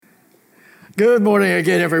Good morning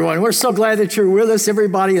again, everyone. We're so glad that you're with us.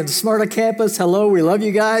 Everybody in Smyrna campus, hello, we love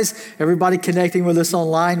you guys. Everybody connecting with us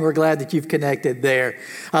online, we're glad that you've connected there.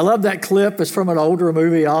 I love that clip. It's from an older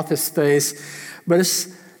movie, Office Space, but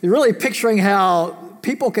it's really picturing how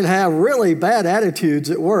people can have really bad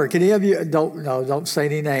attitudes at work. Any of you, don't say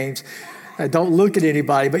any names. Don't look at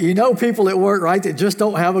anybody, but you know people at work, right, that just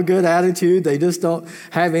don't have a good attitude. They just don't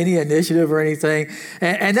have any initiative or anything.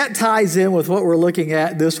 And that ties in with what we're looking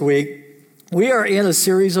at this week. We are in a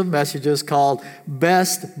series of messages called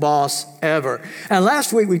Best Boss Ever. And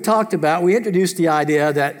last week we introduced the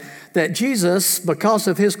idea that Jesus, because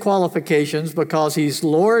of his qualifications, because he's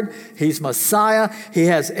Lord, he's Messiah, he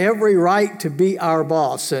has every right to be our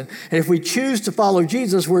boss. And if we choose to follow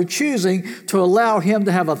Jesus, we're choosing to allow him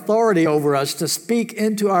to have authority over us, to speak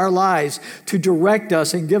into our lives, to direct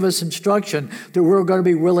us and give us instruction that we're going to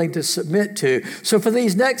be willing to submit to. So for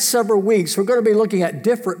these next several weeks, we're going to be looking at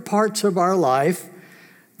different parts of our life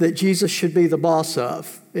that Jesus should be the boss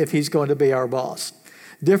of if he's going to be our boss.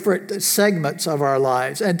 Different segments of our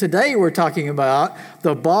lives. And today we're talking about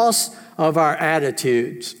the boss of our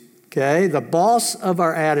attitudes. Okay? The boss of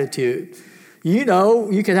our attitude. You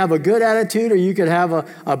know, you can have a good attitude or you can have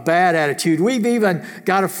a bad attitude. We've even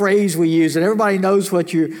got a phrase we use, and everybody knows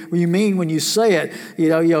what you mean when you say it. You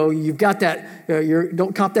know, you've got that,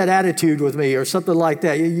 don't cop that attitude with me or something like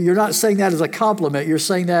that. You're not saying that as a compliment. You're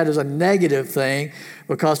saying that as a negative thing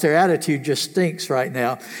because their attitude just stinks right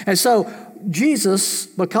now. And so Jesus,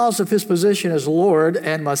 because of his position as Lord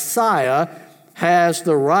and Messiah, has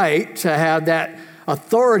the right to have that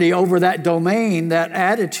authority over that domain, that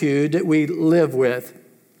attitude that we live with.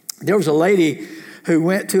 There was a lady who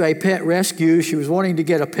went to a pet rescue. She was wanting to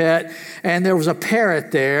get a pet, and there was a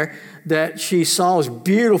parrot there that she saw. It was a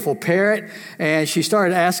beautiful parrot, and she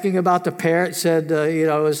started asking about the parrot, said,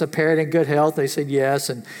 is the parrot in good health? They said yes,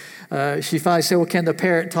 and she finally said, well, can the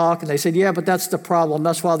parrot talk? And they said, yeah, but that's the problem.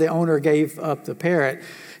 That's why the owner gave up the parrot.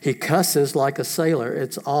 He cusses like a sailor.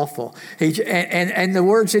 It's awful. And the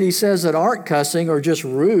words that he says that aren't cussing are just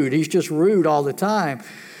rude. He's just rude all the time.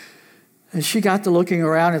 And she got to looking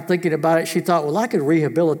around and thinking about it. She thought, well, I could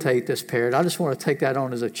rehabilitate this parrot. I just want to take that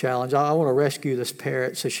on as a challenge. I want to rescue this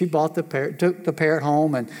parrot. So she bought the parrot, took the parrot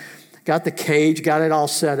home and got the cage, got it all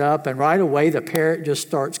set up, and right away the parrot just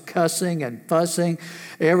starts cussing and fussing.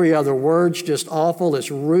 Every other word's just awful. It's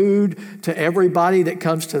rude to everybody that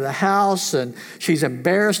comes to the house, and she's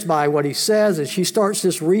embarrassed by what he says, and she starts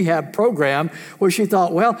this rehab program where she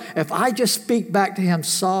thought, well, if I just speak back to him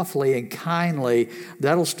softly and kindly,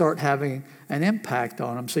 that'll start having an impact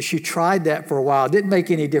on him. So she tried that for a while. It didn't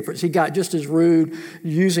make any difference. He got just as rude,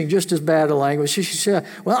 using just as bad a language. She said,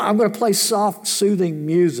 well, I'm going to play soft, soothing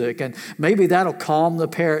music, and maybe that'll calm the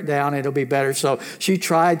parrot down and it'll be better. So she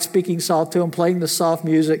tried speaking soft to him, playing the soft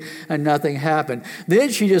music, and nothing happened. Then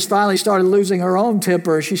she just finally started losing her own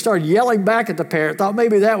temper. She started yelling back at the parrot, thought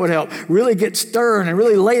maybe that would help, really get stern and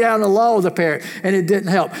really lay down the law with the parrot, and it didn't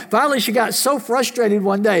help. Finally, she got so frustrated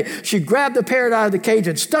one day, she grabbed the parrot out of the cage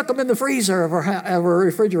and stuck him in the freezer of her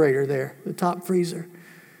refrigerator there, the top freezer.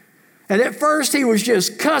 And at first he was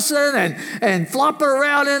just cussing and flopping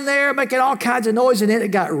around in there, making all kinds of noise, and then it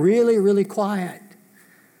got really, really quiet.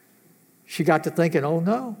 She got to thinking, oh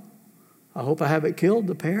no, I hope I haven't killed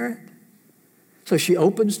the parrot. So she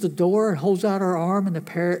opens the door and holds out her arm, and the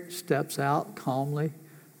parrot steps out calmly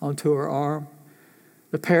onto her arm.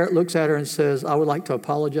 The parrot looks at her and says, I would like to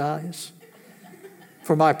apologize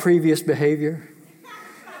for my previous behavior.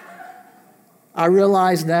 I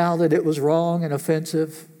realize now that it was wrong and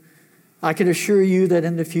offensive. I can assure you that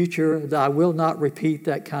in the future that I will not repeat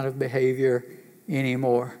that kind of behavior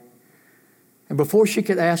anymore. And before she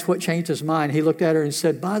could ask what changed his mind, he looked at her and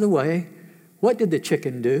said, by the way, what did the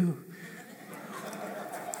chicken do?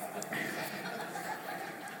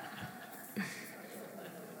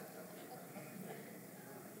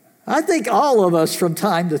 I think all of us from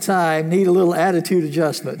time to time need a little attitude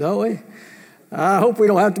adjustment, don't we? I hope we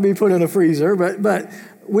don't have to be put in a freezer, but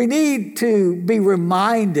we need to be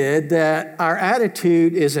reminded that our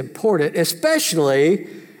attitude is important, especially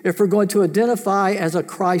if we're going to identify as a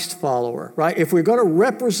Christ follower, right? If we're going to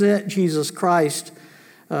represent Jesus Christ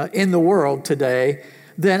in the world today,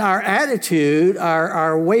 then our attitude,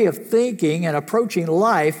 our way of thinking and approaching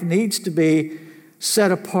life needs to be set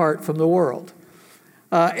apart from the world.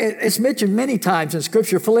 It's mentioned many times in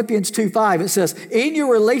Scripture. Philippians 2:5, it says, in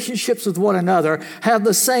your relationships with one another, have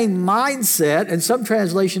the same mindset, and some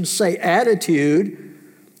translations say attitude,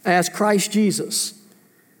 as Christ Jesus.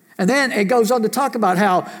 And then it goes on to talk about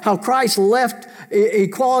how Christ left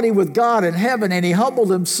equality with God in heaven, and he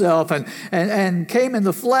humbled himself and came in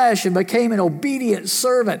the flesh and became an obedient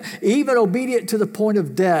servant, even obedient to the point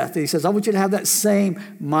of death. He says, I want you to have that same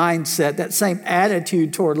mindset, that same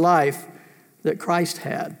attitude toward life that Christ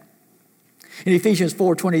had. In Ephesians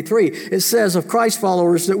 4:23, it says of Christ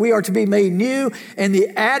followers that we are to be made new in the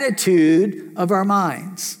attitude of our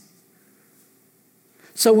minds.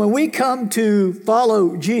 So when we come to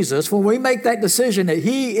follow Jesus, when we make that decision that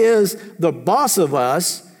he is the boss of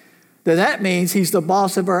us, then that means he's the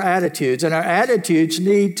boss of our attitudes. And our attitudes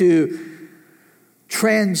need to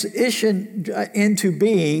transition into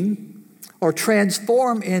being or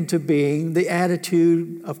transform into being the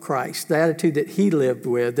attitude of Christ, the attitude that he lived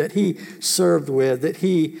with, that he served with, that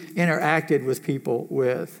he interacted with people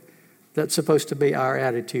with. That's supposed to be our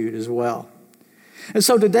attitude as well. And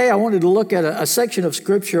so today I wanted to look at a section of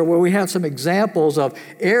Scripture where we have some examples of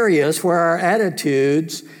areas where our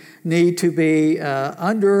attitudes need to be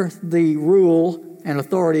under the rule and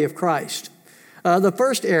authority of Christ. The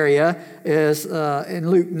first area is in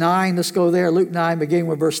Luke 9. Let's go there. Luke 9, beginning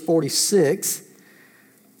with verse 46,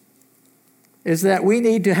 is that we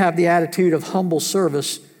need to have the attitude of humble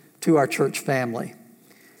service to our church family.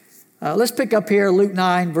 Let's pick up here Luke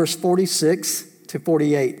 9, verse 46 to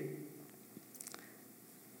 48.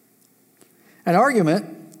 An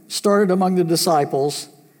argument started among the disciples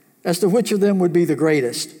as to which of them would be the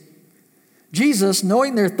greatest. Jesus,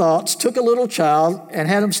 knowing their thoughts, took a little child and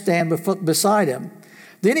had him stand beside him.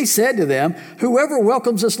 Then he said to them, whoever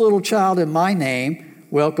welcomes this little child in my name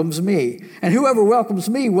welcomes me. And whoever welcomes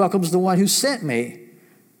me welcomes the one who sent me.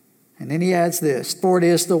 And then he adds this, for it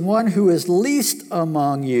is the one who is least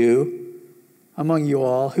among you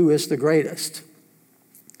all, who is the greatest.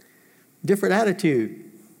 Different attitude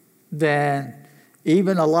than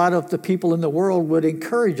even a lot of the people in the world would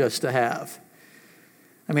encourage us to have.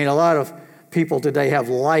 I mean, a lot of people today have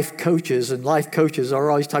life coaches, and life coaches are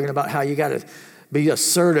always talking about how you got to be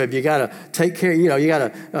assertive, you got to take care, you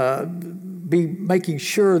got to be making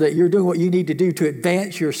sure that you're doing what you need to do to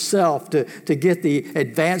advance yourself, to get the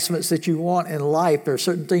advancements that you want in life. There are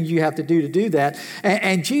certain things you have to do that.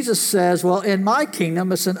 And Jesus says, well, in my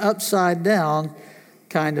kingdom, it's an upside down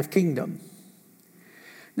kind of kingdom.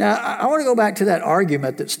 Now, I want to go back to that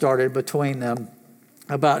argument that started between them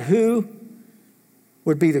about who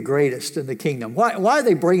would be the greatest in the kingdom. Why are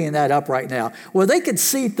they bringing that up right now? Well, they could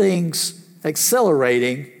see things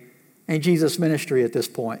accelerating in Jesus' ministry at this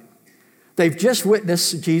point. They've just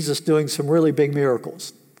witnessed Jesus doing some really big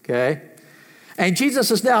miracles, okay? And Jesus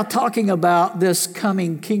is now talking about this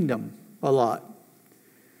coming kingdom a lot.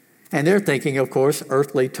 And they're thinking, of course,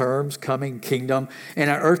 earthly terms, coming kingdom. In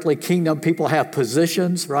an earthly kingdom, people have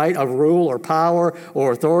positions, right, of rule or power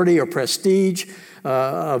or authority or prestige,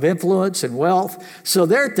 of influence and wealth. So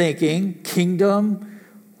they're thinking, kingdom,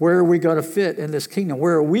 where are we going to fit in this kingdom?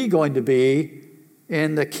 Where are we going to be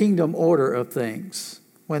in the kingdom order of things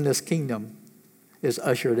when this kingdom is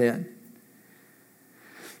ushered in?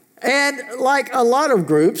 And like a lot of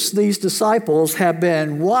groups, these disciples have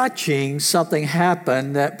been watching something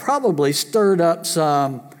happen that probably stirred up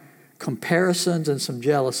some comparisons and some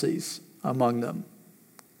jealousies among them.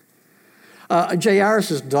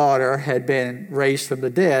 Jairus' daughter had been raised from the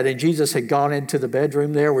dead, and Jesus had gone into the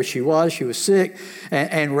bedroom there where she was sick,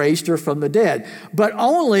 and raised her from the dead. But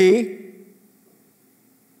only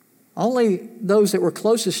those that were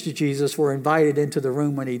closest to Jesus were invited into the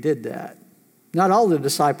room when he did that. Not all the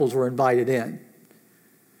disciples were invited in.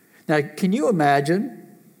 Now, can you imagine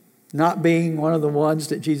not being one of the ones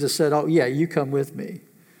that Jesus said, oh, yeah, you come with me?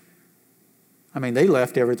 I mean, they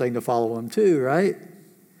left everything to follow him too, right?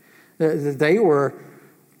 They were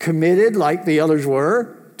committed, like the others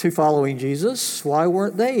were, to following Jesus. Why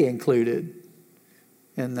weren't they included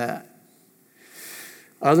in that?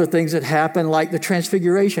 Other things that happened, like the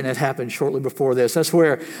transfiguration, had happened shortly before this. That's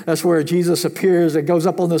where Jesus appears and goes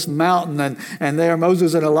up on this mountain, and there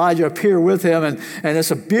Moses and Elijah appear with him, and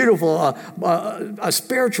it's a beautiful, a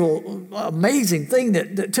spiritual, amazing thing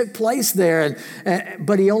that took place there.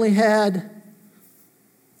 But he only had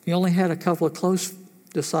a couple of close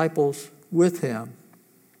disciples with him.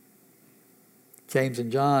 James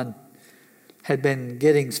and John had been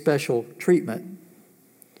getting special treatment,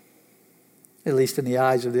 at least in the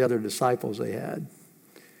eyes of the other disciples they had.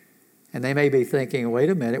 And they may be thinking, wait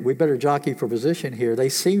a minute, we better jockey for position here. They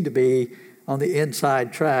seem to be on the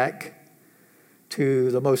inside track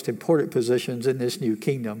to the most important positions in this new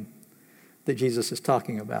kingdom that Jesus is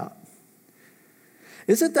talking about.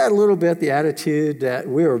 Isn't that a little bit the attitude that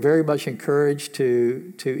we are very much encouraged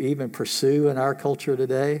to even pursue in our culture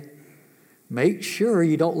today? make sure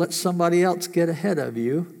you don't let somebody else get ahead of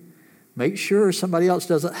you. Make sure somebody else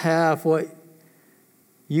doesn't have what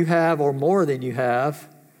you have or more than you have.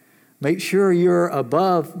 Make sure you're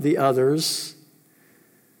above the others.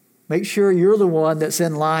 Make sure you're the one that's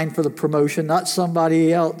in line for the promotion, not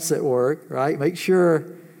somebody else at work, right? Make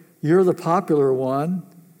sure you're the popular one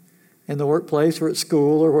in the workplace or at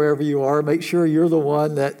school or wherever you are. Make sure you're the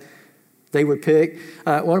one that they would pick.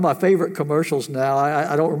 One of my favorite commercials now,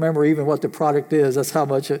 I don't remember even what the product is. That's how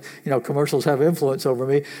much commercials have influence over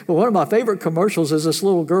me. But one of my favorite commercials is this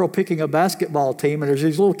little girl picking a basketball team, and there's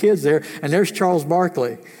these little kids there, and there's Charles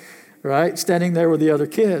Barkley, right, standing there with the other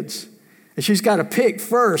kids. And she's got to pick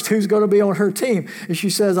first who's going to be on her team. And she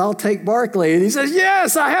says, I'll take Barkley. And he says,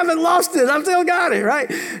 yes, I haven't lost it. I've still got it, right?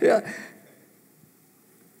 Yeah.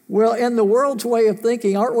 Well, in the world's way of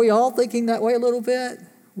thinking, aren't we all thinking that way a little bit?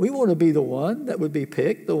 We want to be the one that would be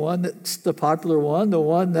picked, the one that's the popular one, the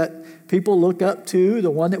one that people look up to, the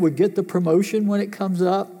one that would get the promotion when it comes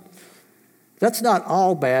up. That's not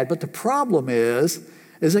all bad, but the problem is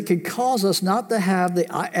it can cause us not to have the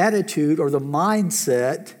attitude or the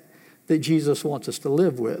mindset that Jesus wants us to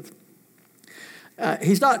live with.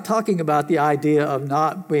 He's not talking about the idea of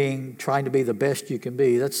not trying to be the best you can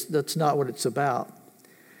be. That's not what it's about.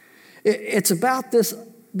 It's about this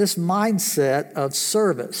mindset of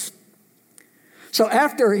service. So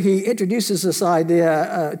after he introduces this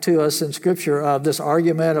idea to us in Scripture of this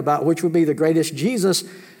argument about which would be the greatest, Jesus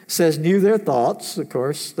says knew their thoughts. Of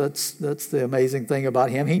course, that's the amazing thing about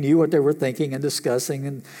him. He knew what they were thinking and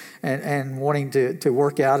discussing and wanting to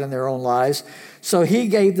work out in their own lives. So he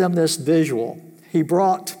gave them this visual. He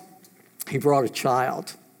brought a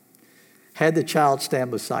child, had the child stand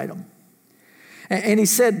beside him. And he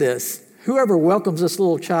said this, whoever welcomes this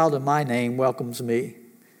little child in my name welcomes me.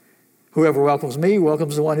 Whoever welcomes me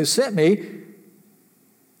welcomes the one who sent me.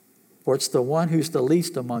 For it's the one who's the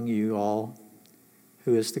least among you all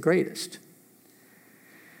who is the greatest.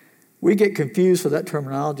 We get confused with that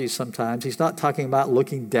terminology sometimes. He's not talking about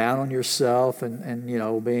looking down on yourself and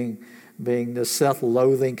being the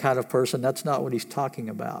self-loathing kind of person. That's not what he's talking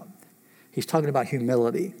about. He's talking about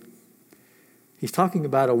humility. He's talking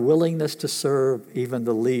about a willingness to serve even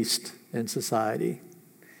the least in society.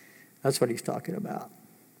 That's what he's talking about.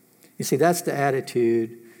 You see, that's the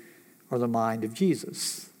attitude or the mind of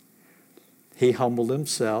Jesus. He humbled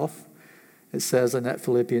himself, it says in that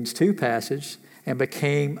Philippians 2 passage, and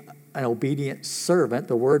became an obedient servant.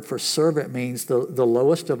 The word for servant means the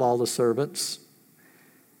lowest of all the servants.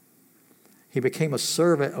 He became a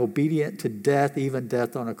servant obedient to death, even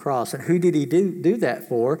death on a cross. And who did he do that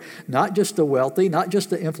for? Not just the wealthy, not just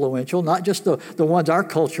the influential, not just the ones our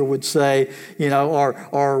culture would say,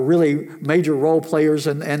 are really major role players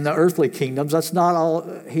in the earthly kingdoms. That's not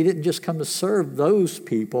all. He didn't just come to serve those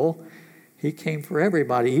people. He came for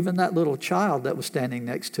everybody, even that little child that was standing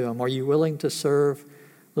next to him. Are you willing to serve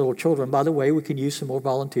little children? By the way, we can use some more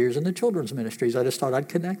volunteers in the children's ministries. I just thought I'd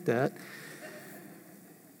connect that.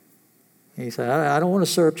 He said, I don't want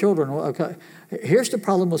to serve children. Well, okay. Here's the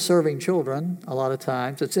problem with serving children a lot of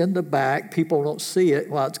times. It's in the back. People don't see it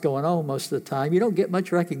while it's going on most of the time. You don't get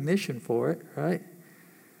much recognition for it, right?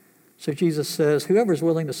 So Jesus says, whoever's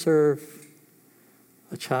willing to serve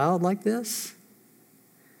a child like this,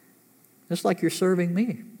 it's like you're serving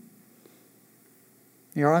me.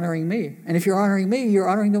 You're honoring me. And if you're honoring me, you're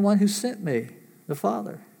honoring the one who sent me, the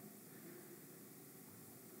Father.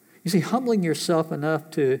 You see, humbling yourself enough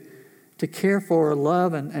to care for,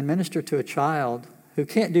 love, and minister to a child who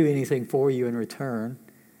can't do anything for you in return,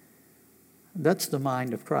 that's the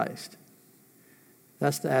mind of Christ.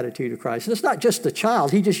 That's the attitude of Christ. And it's not just the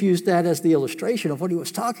child. He just used that as the illustration of what he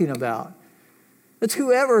was talking about. It's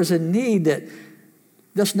whoever is in need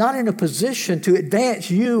that's not in a position to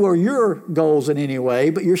advance you or your goals in any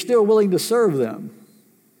way, but you're still willing to serve them.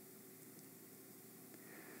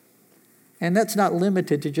 And that's not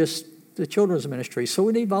limited to just the children's ministry. So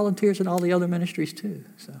we need volunteers in all the other ministries too.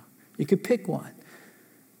 So you could pick one.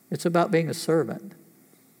 It's about being a servant.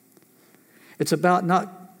 It's about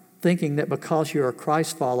not thinking that because you're a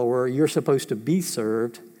Christ follower, you're supposed to be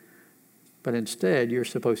served, but instead you're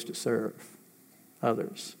supposed to serve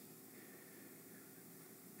others.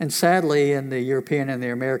 And sadly, in the European and the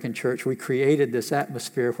American church, we created this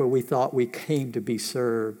atmosphere where we thought we came to be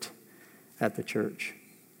served at the church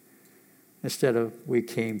instead of we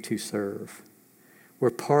came to serve. We're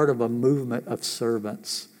part of a movement of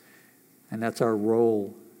servants, and that's our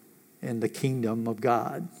role in the kingdom of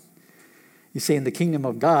God. You see, in the kingdom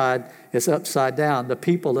of God, it's upside down. The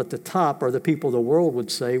people at the top are the people the world would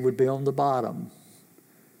say would be on the bottom.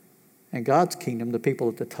 In God's kingdom, the people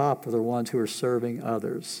at the top are the ones who are serving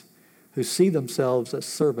others. who see themselves as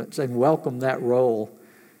servants and welcome that role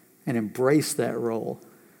and embrace that role.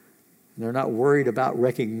 They're not worried about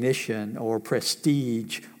recognition or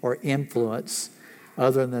prestige or influence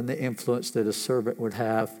other than the influence that a servant would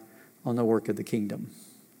have on the work of the kingdom.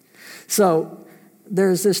 So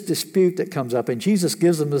there's this dispute that comes up, and Jesus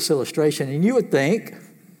gives them this illustration, and you would think,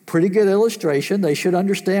 pretty good illustration. They should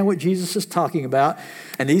understand what Jesus is talking about.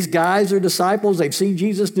 And these guys are disciples. They've seen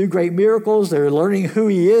Jesus do great miracles. They're learning who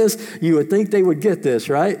he is. You would think they would get this,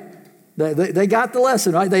 right? They got the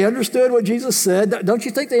lesson, right? They understood what Jesus said. Don't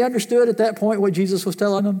you think they understood at that point what Jesus was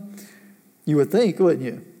telling them? You would think, wouldn't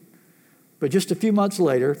you? But just a few months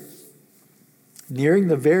later, nearing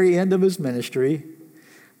the very end of his ministry,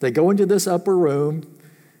 they go into this upper room,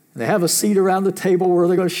 and they have a seat around the table where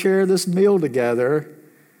they're going to share this meal together.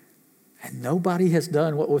 And nobody has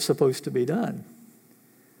done what was supposed to be done.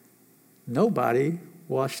 Nobody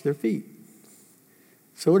washed their feet.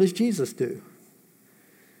 So what does Jesus do?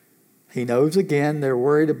 He knows again they're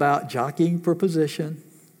worried about jockeying for position.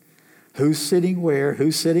 Who's sitting where?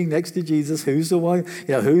 Who's sitting next to Jesus? Who's the one?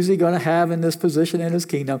 Who's he going to have in this position in his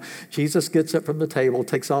kingdom? Jesus gets up from the table,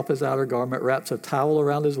 takes off his outer garment, wraps a towel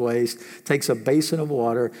around his waist, takes a basin of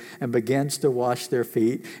water, and begins to wash their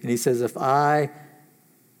feet. And he says, if I,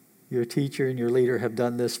 your teacher and your leader, have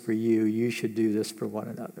done this for you, you should do this for one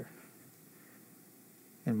another.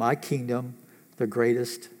 In my kingdom, the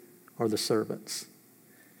greatest are the servants.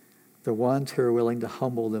 The ones who are willing to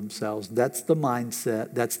humble themselves. That's the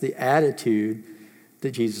mindset. That's the attitude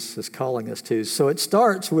that Jesus is calling us to. So it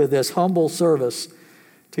starts with this humble service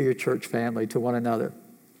to your church family, to one another.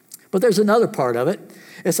 But there's another part of it.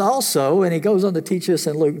 It's also, and he goes on to teach us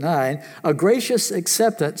in Luke 9, a gracious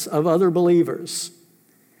acceptance of other believers.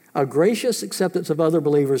 A gracious acceptance of other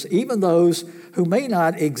believers, even those who may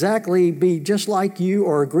not exactly be just like you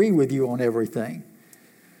or agree with you on everything.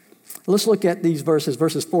 Let's look at these verses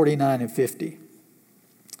 49 and 50.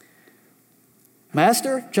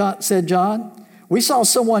 Master, said John, we saw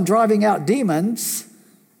someone driving out demons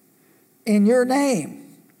in your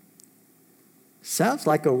name. Sounds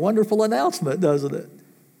like a wonderful announcement, doesn't it?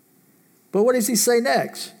 But what does he say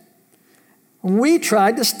next? We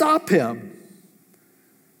tried to stop him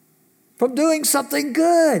from doing something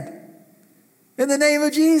good in the name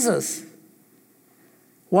of Jesus.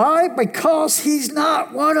 Why? Because he's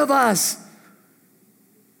not one of us.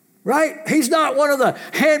 Right? He's not one of the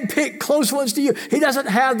hand-picked close ones to you. He doesn't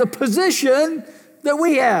have the position that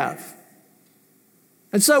we have.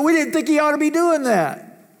 And so we didn't think he ought to be doing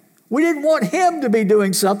that. We didn't want him to be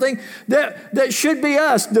doing something that should be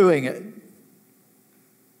us doing it.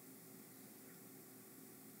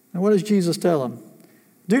 And what does Jesus tell him?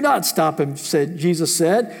 Do not stop him, Jesus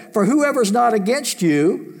said, for whoever's not against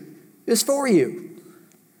you is for you.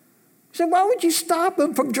 He said, why would you stop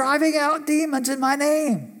him from driving out demons in my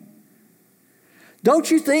name?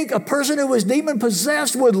 Don't you think a person who was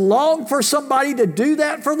demon-possessed would long for somebody to do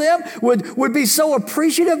that for them? Would be so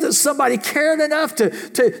appreciative that somebody cared enough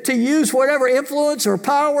to use whatever influence or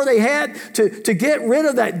power they had to get rid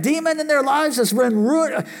of that demon in their lives that's been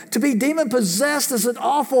ruined. To be demon-possessed is an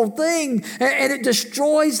awful thing, and it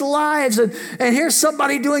destroys lives. And here's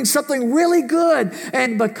somebody doing something really good,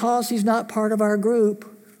 and because he's not part of our group,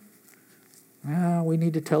 we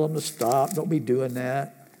need to tell him to stop. Don't be doing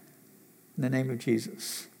that. In the name of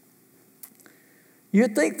Jesus.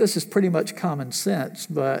 You'd think this is pretty much common sense,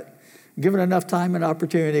 but given enough time and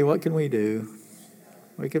opportunity, what can we do?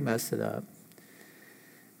 We can mess it up.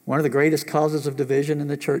 One of the greatest causes of division in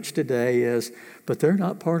the church today is, but they're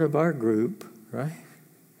not part of our group, right?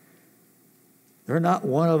 They're not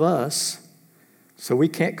one of us, so we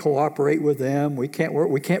can't cooperate with them. We can't work.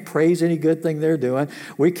 We can't praise any good thing they're doing.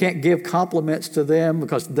 We can't give compliments to them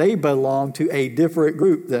because they belong to a different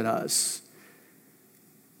group than us.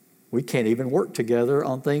 We can't even work together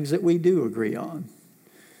on things that we do agree on.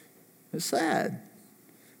 It's sad.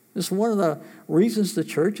 It's one of the reasons the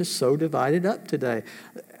church is so divided up today.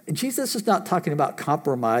 Jesus is not talking about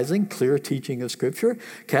compromising clear teaching of Scripture.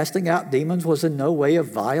 Casting out demons was in no way a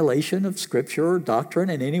violation of Scripture or doctrine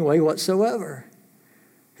in any way whatsoever.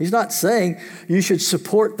 He's not saying you should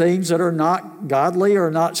support things that are not godly or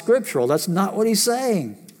not scriptural. That's not what he's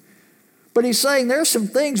saying. But he's saying there's some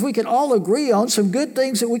things we can all agree on, some good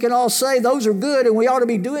things that we can all say, those are good and we ought to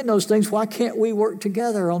be doing those things. Why can't we work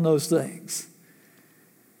together on those things?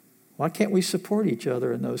 Why can't we support each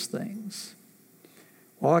other in those things?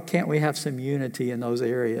 Why can't we have some unity in those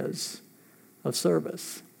areas of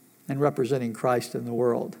service and representing Christ in the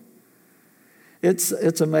world? It's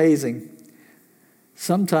amazing.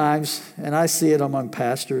 Sometimes, and I see it among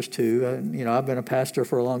pastors too. I've been a pastor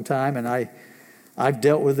for a long time, and I've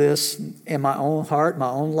dealt with this in my own heart, my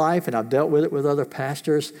own life, and I've dealt with it with other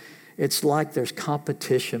pastors. It's like there's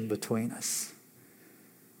competition between us.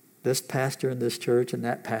 This pastor in this church and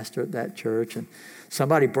that pastor at that church. And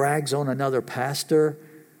somebody brags on another pastor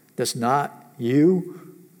that's not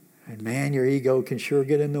you. And man, your ego can sure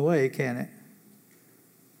get in the way, can't it?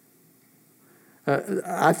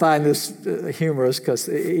 I find this humorous because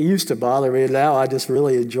it used to bother me. Now I just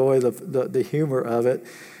really enjoy the humor of it.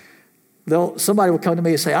 Somebody will come to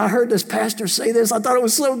me and say, I heard this pastor say this. I thought it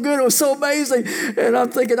was so good. It was so amazing. And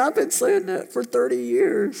I'm thinking, I've been saying that for 30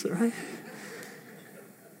 years, right?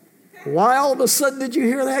 Why all of a sudden did you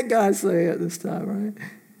hear that guy say it this time, right?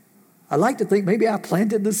 I like to think maybe I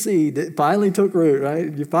planted the seed that finally took root,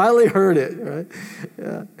 right? You finally heard it, right?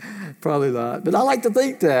 Yeah, probably not. But I like to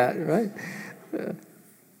think that, right? Yeah.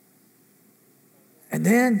 And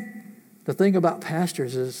then the thing about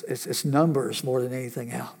pastors is it's numbers more than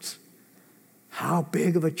anything else. How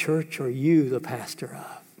big of a church are you the pastor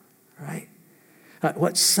of, right?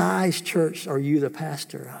 What size church are you the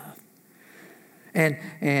pastor of? And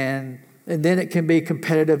then it can be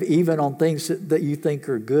competitive even on things that you think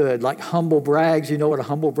are good, like humble brags. You know what a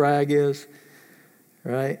humble brag is,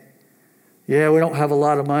 right? Yeah, we don't have a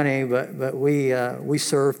lot of money, but we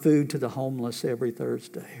serve food to the homeless every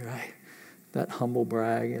Thursday, right? That humble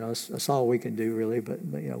brag, that's all we can do really, but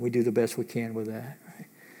we do the best we can with that, right?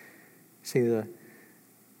 See, the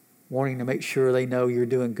wanting to make sure they know you're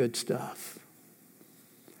doing good stuff.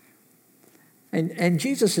 And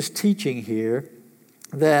Jesus is teaching here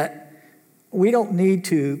that we don't need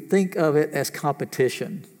to think of it as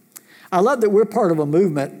competition. I love that we're part of a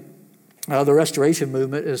movement. The Restoration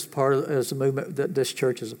Movement is a movement that this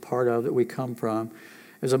church is a part of, that we come from.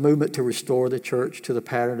 It's a movement to restore the church to the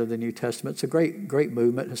pattern of the New Testament. It's a great, great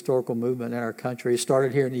movement, historical movement in our country. It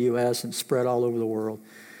started here in the U.S. and spread all over the world.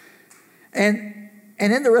 And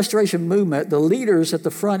in the Restoration Movement, the leaders at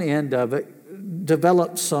the front end of it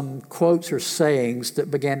developed some quotes or sayings that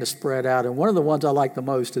began to spread out. And one of the ones I like the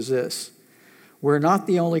most is this: we're not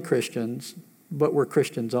the only Christians, but we're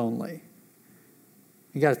Christians only.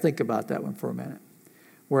 You got to think about that one for a minute.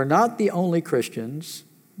 We're not the only Christians,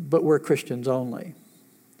 but we're Christians only.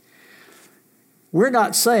 We're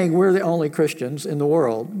not saying we're the only Christians in the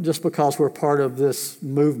world just because we're part of this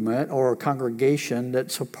movement or a congregation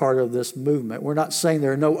that's a part of this movement. We're not saying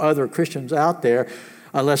there are no other Christians out there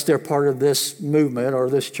unless they're part of this movement or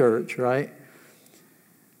this church, right?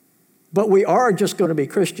 But we are just going to be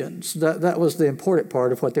Christians. That was the important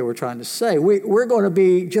part of what they were trying to say. We're going to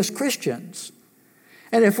be just Christians.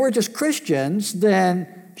 And if we're just Christians,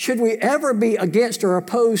 then should we ever be against or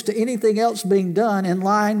opposed to anything else being done in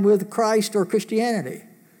line with Christ or Christianity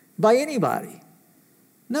by anybody?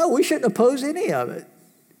 No, we shouldn't oppose any of it.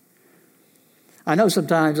 I know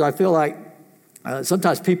sometimes I feel like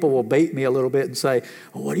sometimes people will bait me a little bit and say,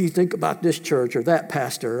 well, what do you think about this church or that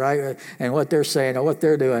pastor, right? And what they're saying or what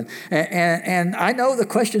they're doing. And I know the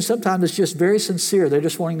question sometimes is just very sincere. They're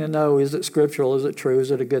just wanting to know, is it scriptural? Is it true?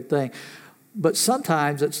 Is it a good thing? But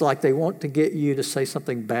sometimes it's like they want to get you to say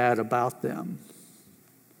something bad about them.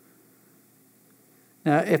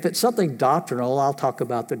 Now, if it's something doctrinal, I'll talk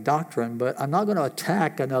about the doctrine, but I'm not going to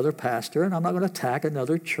attack another pastor, and I'm not going to attack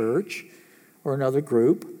another church or another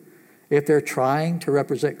group if they're trying to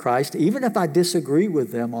represent Christ. Even if I disagree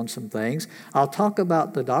with them on some things, I'll talk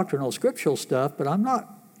about the doctrinal, scriptural stuff, but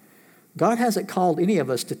God hasn't called any of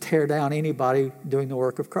us to tear down anybody doing the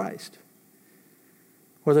work of Christ,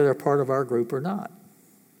 whether they're part of our group or not,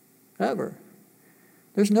 ever.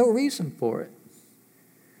 There's no reason for it.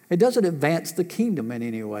 It doesn't advance the kingdom in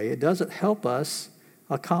any way. It doesn't help us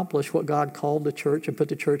accomplish what God called the church and put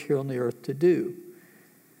the church here on the earth to do.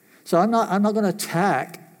 So I'm not going to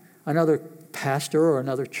attack another pastor or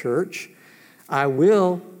another church. I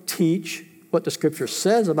will teach what the Scripture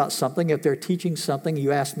says about something. If they're teaching something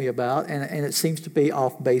you asked me about and it seems to be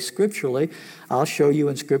off base scripturally, I'll show you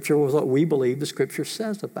in Scripture what we believe the Scripture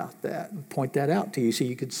says about that and point that out to you so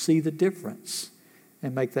you can see the difference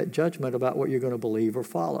and make that judgment about what you're going to believe or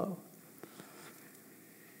follow.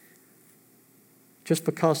 Just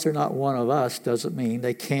because they're not one of us doesn't mean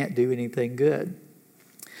they can't do anything good.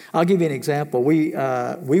 I'll give you an example. We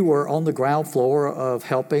were on the ground floor of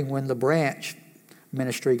helping when the branch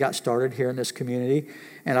ministry got started here in this community,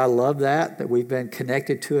 and I love that we've been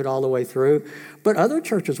connected to it all the way through. But other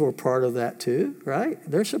churches were part of that too, right?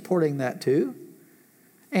 They're supporting that too.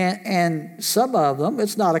 And some of them,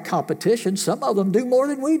 it's not a competition, some of them do more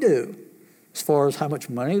than we do as far as how much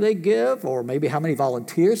money they give or maybe how many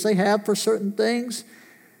volunteers they have for certain things.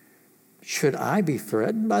 should I be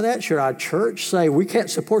threatened by that? Should our church say we can't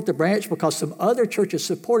support the branch because some other churches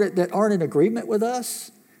support it that aren't in agreement with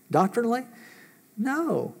us doctrinally?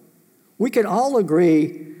 No. We can all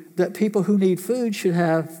agree that people who need food should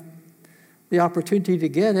have the opportunity to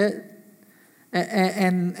get it.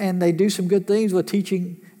 And they do some good things with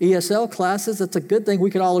teaching ESL classes. That's a good thing.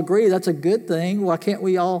 We can all agree that's a good thing. Why can't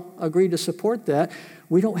we all agree to support that?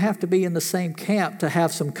 We don't have to be in the same camp to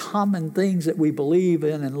have some common things that we believe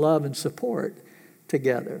in and love and support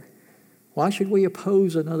together. Why should we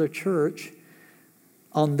oppose another church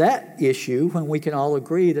on that issue when we can all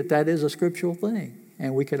agree that that is a scriptural thing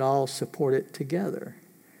and we can all support it together?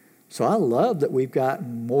 So I love that we've got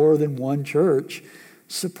more than one church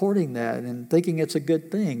supporting that and thinking it's a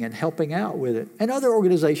good thing and helping out with it. And other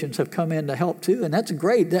organizations have come in to help too, and that's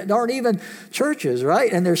great. That aren't even churches,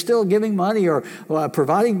 right? And they're still giving money or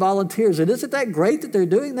providing volunteers. And isn't that great that they're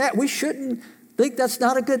doing that? We shouldn't think that's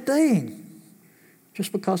not a good thing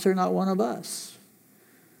just because they're not one of us.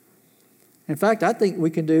 In fact, I think we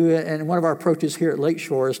can do it, and one of our approaches here at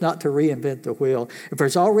Lakeshore is not to reinvent the wheel. If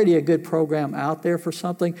there's already a good program out there for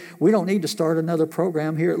something, we don't need to start another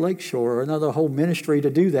program here at Lakeshore or another whole ministry to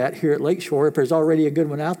do that here at Lakeshore. If there's already a good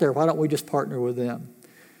one out there, why don't we just partner with them?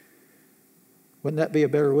 Wouldn't that be a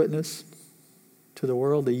better witness to the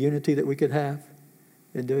world, the unity that we could have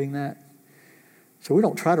in doing that? So we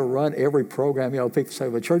don't try to run every program. People say,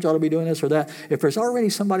 well, the church ought to be doing this or that. If there's already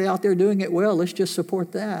somebody out there doing it well, let's just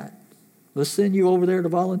support that. Let's send you over there to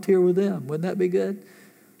volunteer with them. Wouldn't that be good?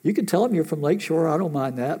 You can tell them you're from Lakeshore. I don't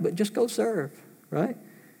mind that. But just go serve, right?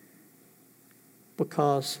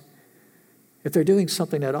 Because if they're doing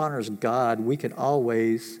something that honors God, we can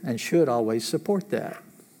always and should always support that.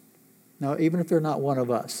 Now, even if they're not one of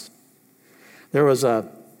us. There was a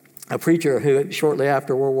preacher who, shortly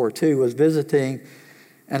after World War II, was visiting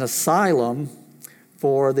an asylum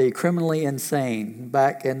for the criminally insane.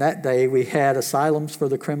 Back in that day, we had asylums for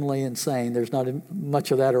the criminally insane. There's not much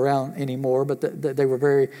of that around anymore, but they were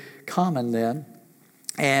very common then.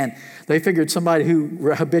 And they figured somebody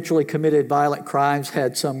who habitually committed violent crimes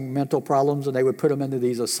had some mental problems, and they would put them into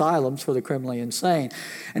these asylums for the criminally insane.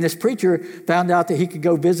 And this preacher found out that he could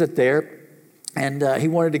go visit there, and he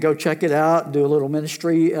wanted to go check it out, do a little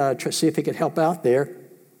ministry, see if he could help out there.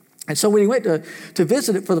 And so when he went to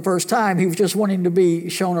visit it for the first time, he was just wanting to be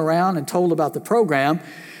shown around and told about the program.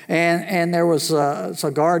 And there was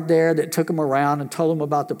a guard there that took him around and told him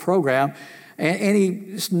about the program. And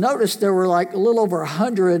he noticed there were like a little over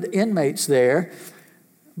 100 inmates there,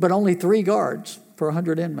 but only 3 guards for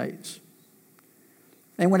 100 inmates.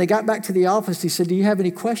 And when he got back to the office, he said, do you have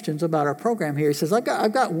any questions about our program here? He says,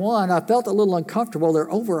 I've got one. I felt a little uncomfortable. There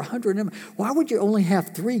are over 100 inmates. Why would you only have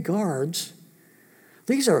 3 guards?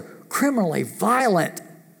 These are criminally violent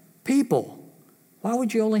people. Why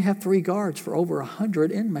would you only have 3 guards for over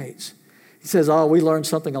 100 inmates? He says, we learned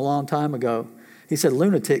something a long time ago. He said,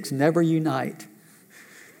 lunatics never unite.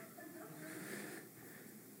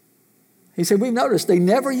 He said, we've noticed they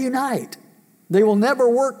never unite. They will never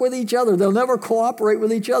work with each other. They'll never cooperate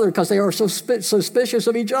with each other because they are so suspicious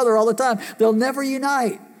of each other all the time. They'll never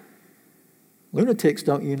unite. Lunatics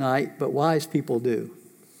don't unite, but wise people do.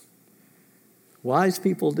 Wise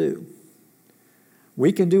people do.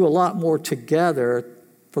 We can do a lot more together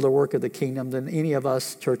for the work of the kingdom than any of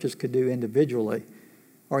us churches could do individually,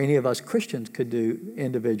 or any of us Christians could do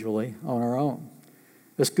individually on our own.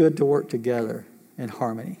 It's good to work together in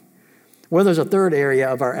harmony. Well, there's a third area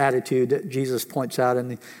of our attitude that Jesus points out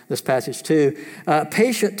in this passage too.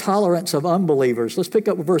 Patient tolerance of unbelievers. Let's pick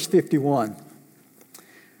up with verse 51.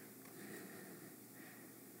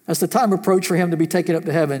 As the time approached for him to be taken up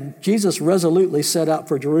to heaven, Jesus resolutely set out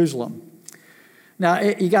for Jerusalem. Now,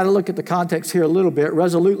 you got to look at the context here a little bit.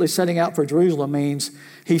 Resolutely setting out for Jerusalem means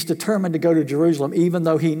he's determined to go to Jerusalem even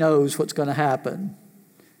though he knows what's going to happen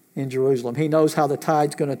in Jerusalem. He knows how the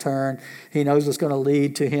tide's going to turn. He knows it's going to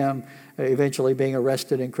lead to him eventually being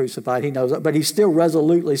arrested and crucified. He knows that, but he still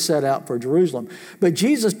resolutely set out for Jerusalem. But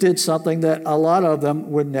Jesus did something that a lot of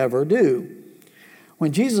them would never do.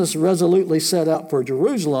 When Jesus resolutely set out for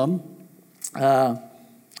Jerusalem,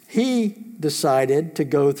 he decided to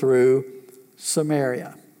go through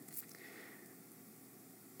Samaria.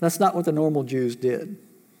 That's not what the normal Jews did.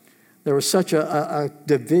 There was such a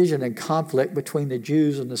division and conflict between the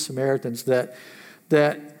Jews and the Samaritans that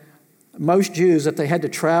most Jews, if they had to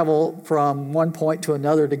travel from one point to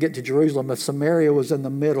another to get to Jerusalem, if Samaria was in the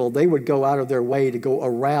middle, they would go out of their way to go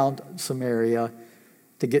around Samaria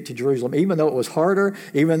to get to Jerusalem. Even though it was harder,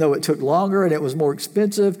 even though it took longer and it was more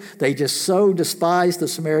expensive, they just so despised the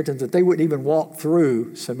Samaritans that they wouldn't even walk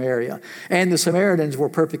through Samaria. And the Samaritans were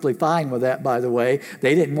perfectly fine with that, by the way.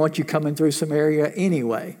 They didn't want you coming through Samaria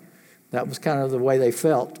anyway. That was kind of the way they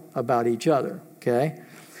felt about each other, okay?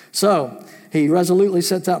 So he resolutely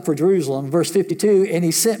sets out for Jerusalem. Verse 52, and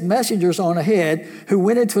he sent messengers on ahead who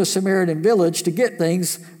went into a Samaritan village to get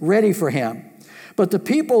things ready for him. But the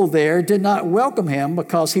people there did not welcome him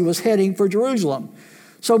because he was heading for Jerusalem.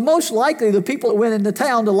 So most likely the people that went into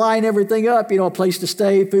town to line everything up, a place to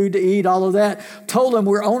stay, food to eat, all of that, told him,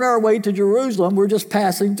 we're on our way to Jerusalem, we're just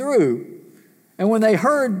passing through. And when they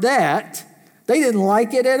heard that, they didn't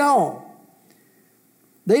like it at all.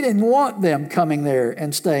 They didn't want them coming there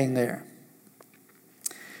and staying there.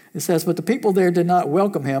 It says, but the people there did not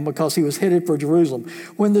welcome him because he was headed for Jerusalem.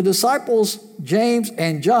 When the disciples, James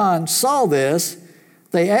and John, saw this,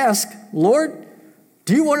 they asked, Lord,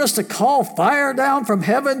 do you want us to call fire down from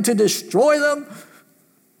heaven to destroy them?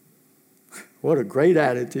 What a great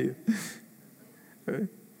attitude.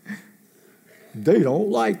 They don't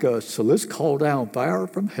like us, so let's call down fire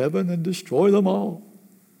from heaven and destroy them all.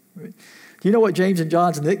 Do you know what James and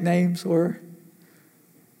John's nicknames were?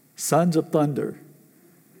 Sons of Thunder.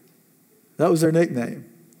 That was their nickname.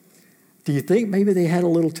 Do you think maybe they had a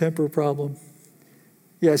little temper problem?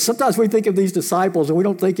 Yeah, sometimes we think of these disciples and we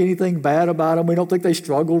don't think anything bad about them. We don't think they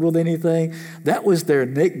struggled with anything. That was their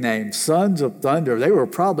nickname, Sons of Thunder. They were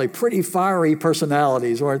probably pretty fiery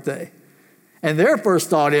personalities, weren't they? And their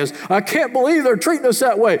first thought is, I can't believe they're treating us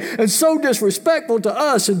that way and so disrespectful to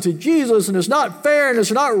us and to Jesus, and it's not fair and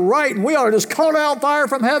it's not right, and we ought to just call down fire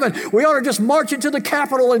from heaven. We ought to just march into the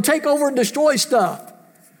Capitol and take over and destroy stuff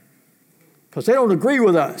because they don't agree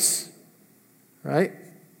with us, right?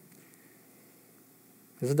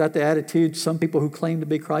 Isn't that the attitude some people who claim to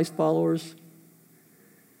be Christ followers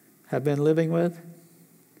have been living with?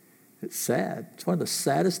 It's sad. It's one of the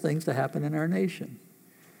saddest things to happen in our nation.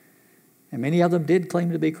 And many of them did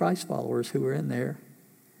claim to be Christ followers who were in there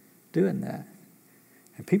doing that.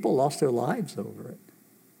 And people lost their lives over it.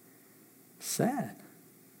 Sad.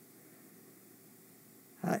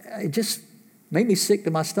 It just made me sick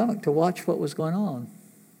to my stomach to watch what was going on.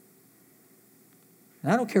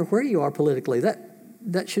 And I don't care where you are politically.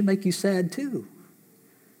 That should make you sad too,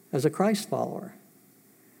 as a Christ follower.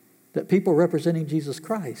 That people representing Jesus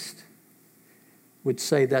Christ would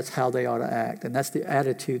say that's how they ought to act, and that's the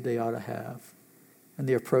attitude they ought to have, and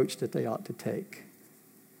the approach that they ought to take.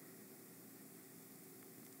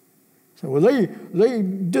 So, well, they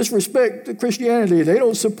disrespect Christianity. They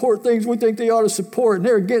don't support things we think they ought to support, and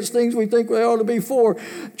they're against things we think they ought to be for,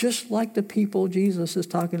 just like the people Jesus is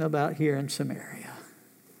talking about here in Samaria.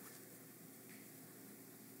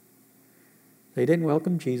 They didn't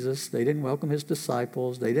welcome Jesus. They didn't welcome his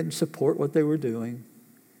disciples. They didn't support what they were doing.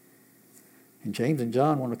 And James and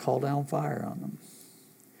John want to call down fire on them.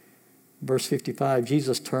 Verse 55,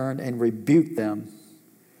 Jesus turned and rebuked them.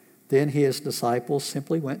 Then his disciples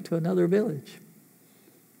simply went to another village.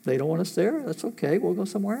 They don't want us there? That's okay. We'll go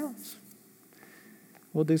somewhere else.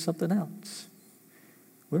 We'll do something else.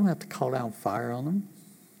 We don't have to call down fire on them.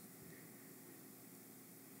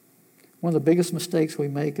 One of the biggest mistakes we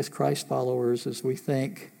make as Christ followers is we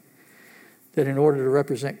think that in order to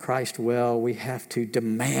represent Christ well, we have to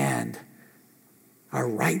demand our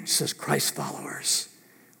rights as Christ followers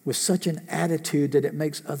with such an attitude that it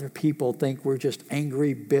makes other people think we're just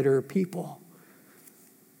angry, bitter people.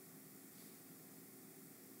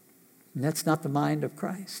 And that's not the mind of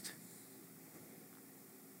Christ.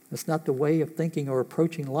 That's not the way of thinking or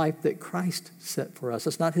approaching life that Christ set for us.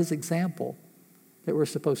 That's not his example that we're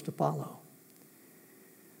supposed to follow.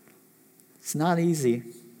 It's not easy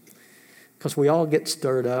because we all get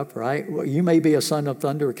stirred up, right? Well, you may be a son of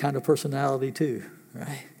thunder kind of personality too,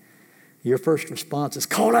 right? Your first response is,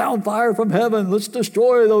 call down fire from heaven. Let's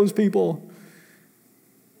destroy those people.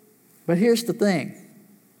 But here's the thing.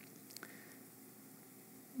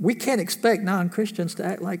 We can't expect non-Christians to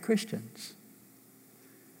act like Christians.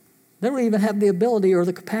 They don't even have the ability or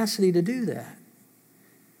the capacity to do that.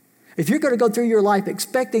 If you're going to go through your life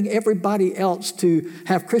expecting everybody else to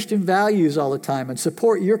have Christian values all the time and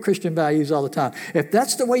support your Christian values all the time, if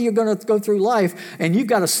that's the way you're going to go through life and you've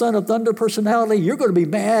got a son of thunder personality, you're going to be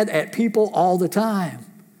mad at people all the time.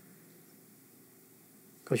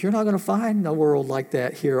 Because you're not going to find a world like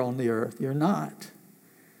that here on the earth. You're not.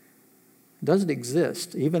 It doesn't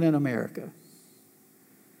exist, even in America.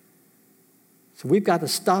 So we've got to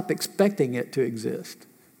stop expecting it to exist,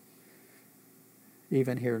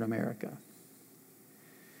 even here in America.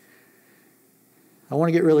 I want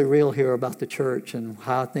to get really real here about the church and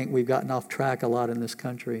how I think we've gotten off track a lot in this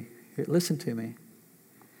country. Here, listen to me.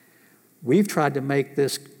 We've tried to make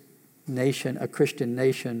this nation a Christian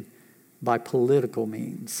nation by political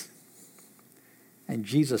means. And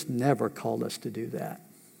Jesus never called us to do that.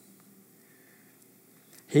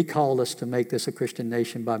 He called us to make this a Christian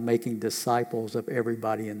nation by making disciples of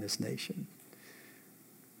everybody in this nation.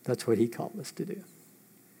 That's what he called us to do.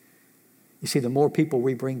 You see, the more people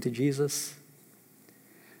we bring to Jesus,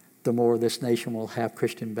 the more this nation will have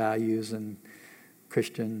Christian values and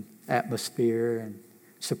Christian atmosphere and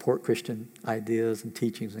support Christian ideas and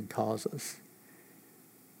teachings and causes.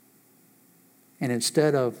 And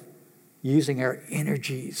instead of using our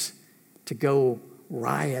energies to go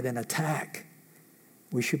riot and attack,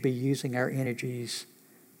 we should be using our energies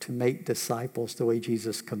to make disciples the way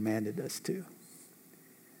Jesus commanded us to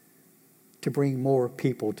bring more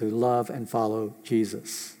people to love and follow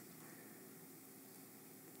Jesus.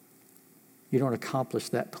 You don't accomplish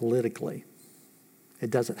that politically. It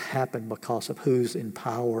doesn't happen because of who's in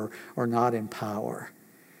power or not in power.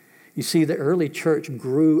 You see, the early church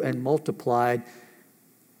grew and multiplied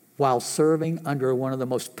while serving under one of the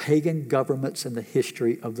most pagan governments in the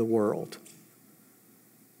history of the world.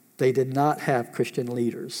 They did not have Christian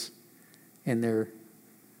leaders in their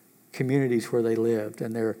communities where they lived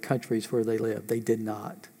and their countries where they lived. They did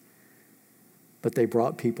not. But they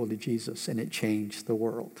brought people to Jesus, and it changed the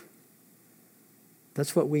world.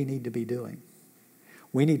 That's what we need to be doing.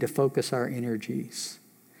 We need to focus our energies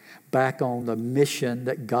back on the mission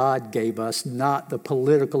that God gave us, not the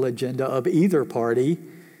political agenda of either party,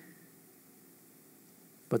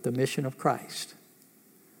 but the mission of Christ.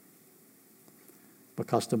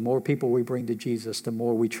 Because the more people we bring to Jesus, the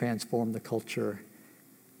more we transform the culture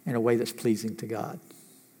in a way that's pleasing to God.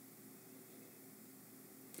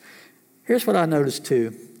 Here's what I noticed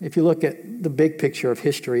too. If you look at the big picture of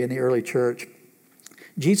history in the early church,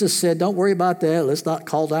 Jesus said, don't worry about that. Let's not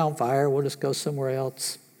call down fire. We'll just go somewhere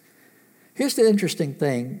else. Here's the interesting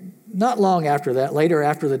thing. Not long after that, later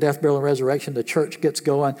after the death, burial, and resurrection, the church gets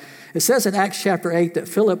going. It says in Acts chapter 8 that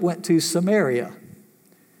Philip went to Samaria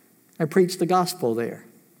and preached the gospel there.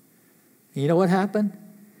 And you know what happened?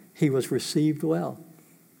 He was received well.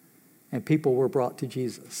 And people were brought to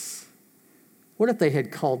Jesus. What if they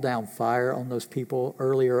had called down fire on those people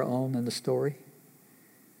earlier on in the story?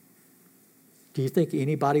 Do you think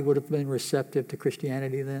anybody would have been receptive to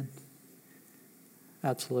Christianity then?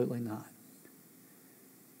 Absolutely not.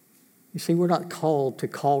 You see, we're not called to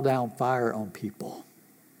call down fire on people.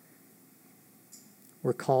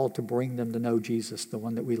 We're called to bring them to know Jesus, the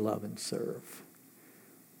one that we love and serve.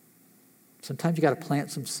 Sometimes you got to plant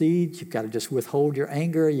some seeds. You've got to just withhold your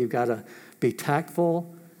anger. You've got to be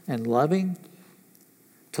tactful and loving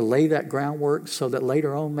to lay that groundwork so that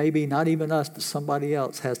later on, maybe not even us, but somebody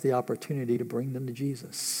else has the opportunity to bring them to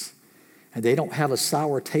Jesus. And they don't have a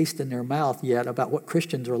sour taste in their mouth yet about what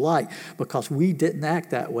Christians are like because we didn't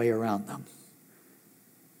act that way around them.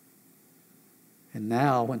 And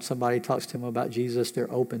now when somebody talks to them about Jesus,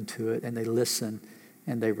 they're open to it and they listen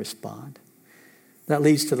and they respond. That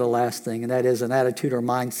leads to the last thing, and that is an attitude or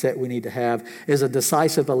mindset we need to have is a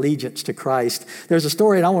decisive allegiance to Christ. There's a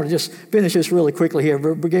story, and I want to just finish this really quickly here.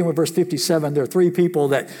 Beginning with verse 57, there are three people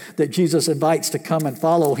that Jesus invites to come and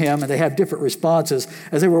follow him, and they have different responses.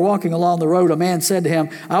 As they were walking along the road, a man said to him,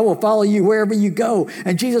 I will follow you wherever you go.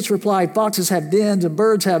 And Jesus replied, foxes have dens and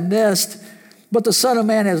birds have nests, but the Son of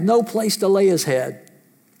Man has no place to lay his head.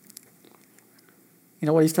 You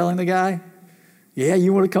know what he's telling the guy? Yeah,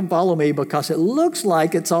 you want to come follow me because it looks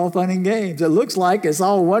like it's all fun and games. It looks like it's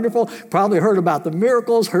all wonderful. Probably heard about the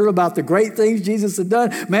miracles, heard about the great things Jesus had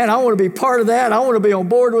done. Man, I want to be part of that. I want to be on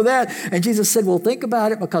board with that. And Jesus said, well, think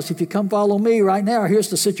about it because if you come follow me right now, here's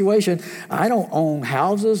the situation. I don't own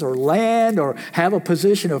houses or land or have a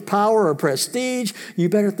position of power or prestige. You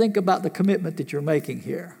better think about the commitment that you're making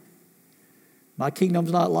here. My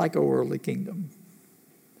kingdom's not like a worldly kingdom.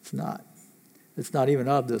 It's not. It's not even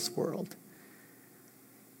of this world.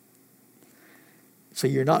 So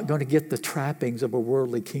you're not going to get the trappings of a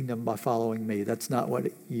worldly kingdom by following me. That's not what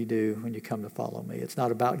you do when you come to follow me. It's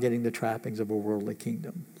not about getting the trappings of a worldly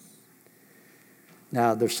kingdom.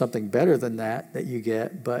 Now, there's something better than that you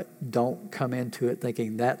get, but don't come into it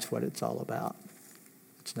thinking that's what it's all about.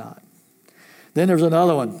 It's not. Then there's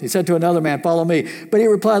another one. He said to another man, follow me. But he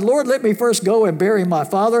replied, Lord, let me first go and bury my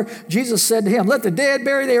father. Jesus said to him, let the dead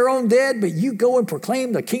bury their own dead, but you go and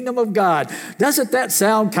proclaim the kingdom of God. Doesn't that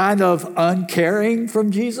sound kind of uncaring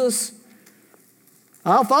from Jesus?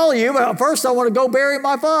 I'll follow you, but first I want to go bury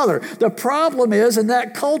my father. The problem is in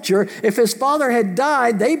that culture, if his father had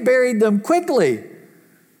died, they buried them quickly.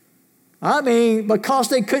 I mean, because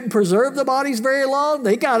they couldn't preserve the bodies very long,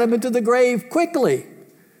 they got them into the grave quickly.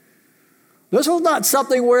 This was not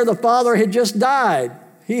something where the father had just died.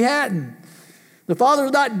 He hadn't. The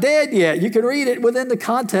father's not dead yet. You can read it within the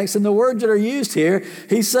context and the words that are used here.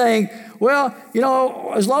 He's saying, well,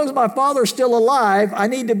 as long as my father's still alive, I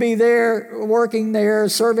need to be there, working there,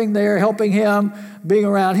 serving there, helping him, being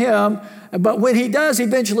around him. But when he does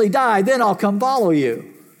eventually die, then I'll come follow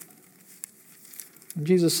you. And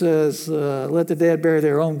Jesus says, let the dead bury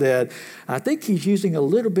their own dead. I think he's using a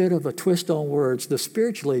little bit of a twist on words. The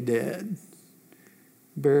spiritually dead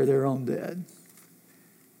bury their own dead.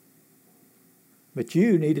 But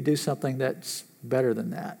you need to do something that's better than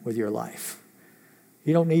that with your life.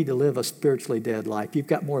 You don't need to live a spiritually dead life. You've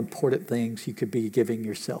got more important things you could be giving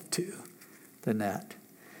yourself to than that.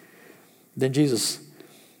 Then Jesus,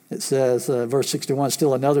 it says, verse 61,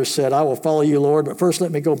 still another said, I will follow you, Lord, but first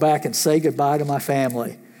let me go back and say goodbye to my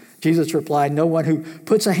family. Jesus replied, no one who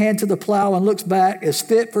puts a hand to the plow and looks back is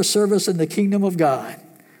fit for service in the kingdom of God.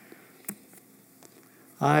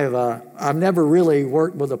 I've never really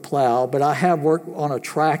worked with a plow, but I have worked on a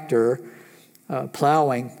tractor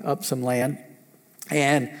plowing up some land.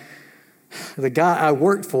 And the guy I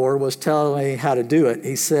worked for was telling me how to do it.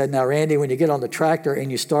 He said, now, Randy, when you get on the tractor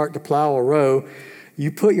and you start to plow a row,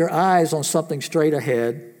 you put your eyes on something straight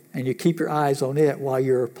ahead, and you keep your eyes on it while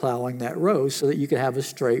you're plowing that row so that you can have a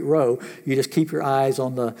straight row. You just keep your eyes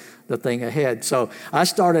on the thing ahead. So I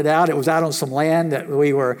started out, it was out on some land that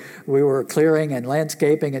we were clearing and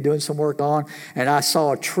landscaping and doing some work on, and I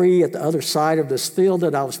saw a tree at the other side of this field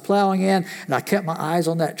that I was plowing in, and I kept my eyes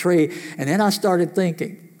on that tree, and then I started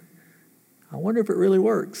thinking, I wonder if it really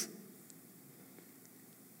works.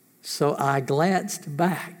 So I glanced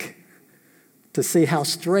back to see how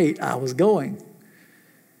straight I was going.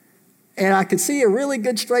 And I could see a really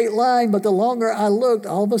good straight line, but the longer I looked,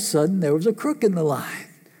 all of a sudden there was a crook in the line.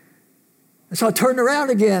 And so I turned around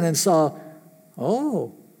again and saw,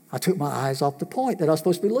 I took my eyes off the point that I was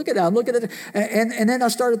supposed to be looking at. I'm looking at it, and then I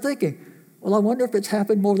started thinking, well, I wonder if it's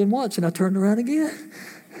happened more than once, and I turned around again.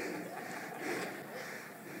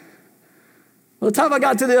 By the time I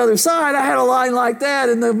got to the other side, I had a line like that,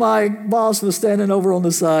 and then my boss was standing over on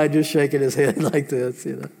the side just shaking his head like this.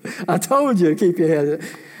 I told you to keep your head.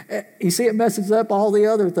 You see, it messes up all the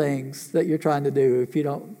other things that you're trying to do if you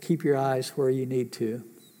don't keep your eyes where you need to.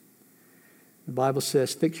 The Bible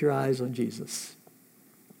says, fix your eyes on Jesus,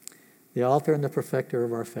 the author and the perfecter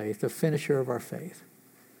of our faith, the finisher of our faith,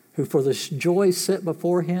 who for the joy set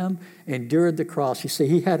before him endured the cross. You see,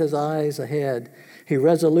 he had his eyes ahead. He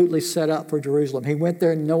resolutely set out for Jerusalem. He went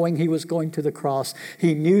there knowing he was going to the cross.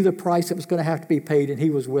 He knew the price that was going to have to be paid, and he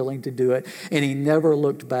was willing to do it. And he never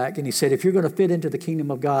looked back. And he said, if you're going to fit into the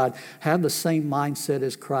kingdom of God, have the same mindset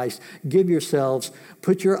as Christ. Give yourselves,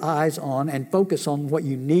 put your eyes on, and focus on what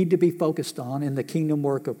you need to be focused on in the kingdom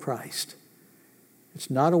work of Christ. It's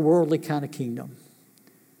not a worldly kind of kingdom.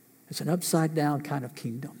 It's an upside-down kind of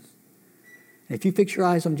kingdom. And if you fix your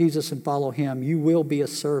eyes on Jesus and follow him, you will be a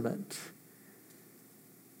servant,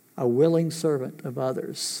 a willing servant of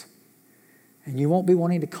others. And you won't be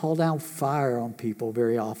wanting to call down fire on people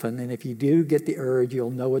very often. And if you do get the urge,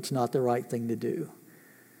 you'll know it's not the right thing to do.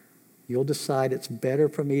 You'll decide it's better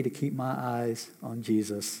for me to keep my eyes on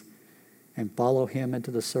Jesus and follow him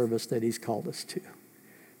into the service that he's called us to.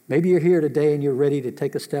 Maybe you're here today and you're ready to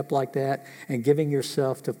take a step like that and giving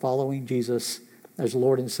yourself to following Jesus as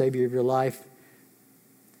Lord and Savior of your life.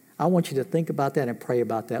 I want you to think about that and pray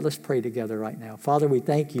about that. Let's pray together right now. Father, we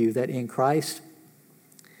thank you that in Christ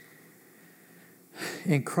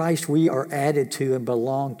we are added to and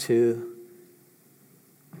belong to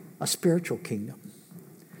a spiritual kingdom,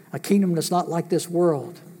 a kingdom that's not like this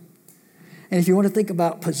world. And if you want to think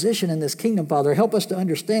about position in this kingdom, Father, help us to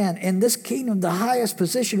understand in this kingdom, the highest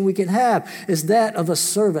position we can have is that of a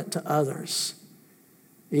servant to others,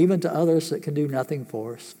 even to others that can do nothing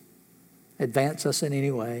for us, advance us in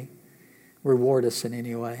any way, reward us in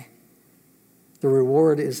any way. The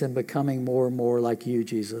reward is in becoming more and more like you,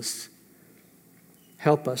 Jesus.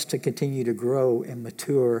 Help us to continue to grow and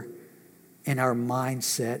mature in our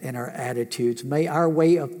mindset and our attitudes. May our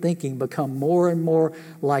way of thinking become more and more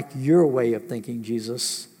like your way of thinking,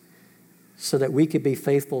 Jesus, so that we could be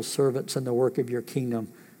faithful servants in the work of your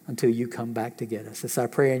kingdom until you come back to get us. This I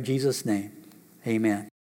pray in Jesus' name. Amen.